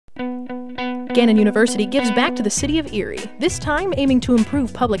Gannon University gives back to the city of Erie, this time aiming to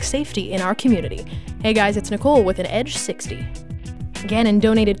improve public safety in our community. Hey guys, it's Nicole with an Edge 60. Gannon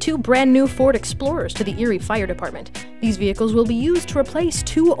donated 2 brand new Ford Explorers to the Erie Fire Department. These vehicles will be used to replace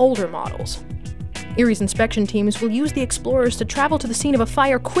 2 older models. Erie's inspection teams will use the Explorers to travel to the scene of a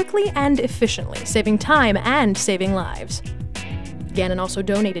fire quickly and efficiently, saving time and saving lives. Gannon also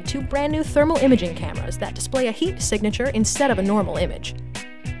donated 2 brand new thermal imaging cameras that display a heat signature instead of a normal image.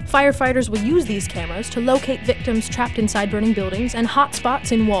 Firefighters will use these cameras to locate victims trapped inside burning buildings and hot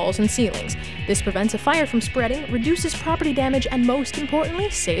spots in walls and ceilings. This prevents a fire from spreading, reduces property damage, and most importantly,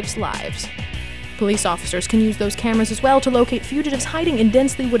 saves lives. Police officers can use those cameras as well to locate fugitives hiding in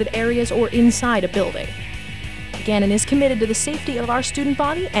densely wooded areas or inside a building. Gannon is committed to the safety of our student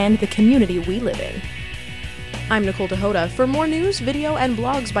body and the community we live in. I'm Nicole Tehota. For more news, video, and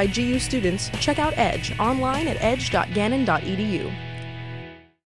blogs by GU students, check out Edge online at edge.gannon.edu.